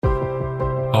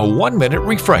A 1-minute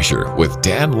refresher with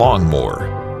Dan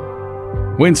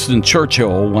Longmore. Winston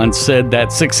Churchill once said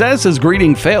that success is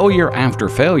greeting failure after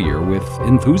failure with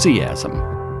enthusiasm.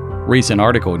 A recent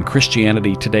article in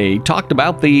Christianity Today talked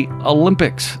about the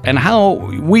Olympics and how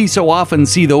we so often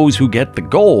see those who get the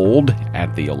gold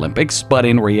at the Olympics, but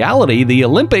in reality, the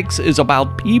Olympics is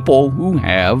about people who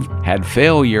have had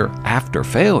failure after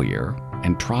failure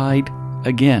and tried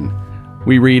again.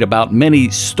 We read about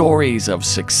many stories of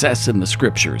success in the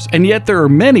scriptures, and yet there are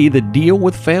many that deal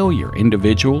with failure.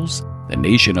 Individuals, the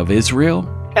nation of Israel,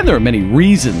 and there are many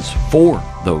reasons for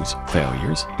those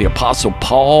failures. The Apostle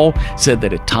Paul said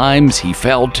that at times he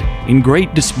felt in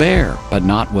great despair, but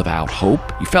not without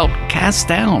hope. He felt cast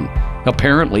down.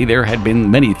 Apparently, there had been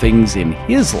many things in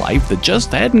his life that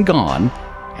just hadn't gone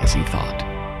as he thought.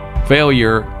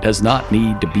 Failure does not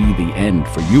need to be the end,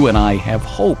 for you and I have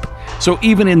hope. So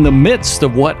even in the midst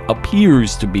of what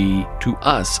appears to be, to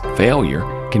us, failure,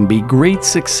 can be great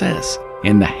success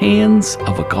in the hands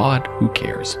of a God who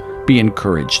cares. Be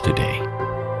encouraged today.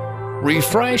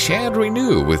 Refresh and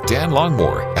renew with Dan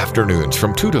Longmore, afternoons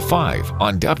from 2 to 5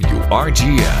 on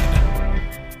WRGN.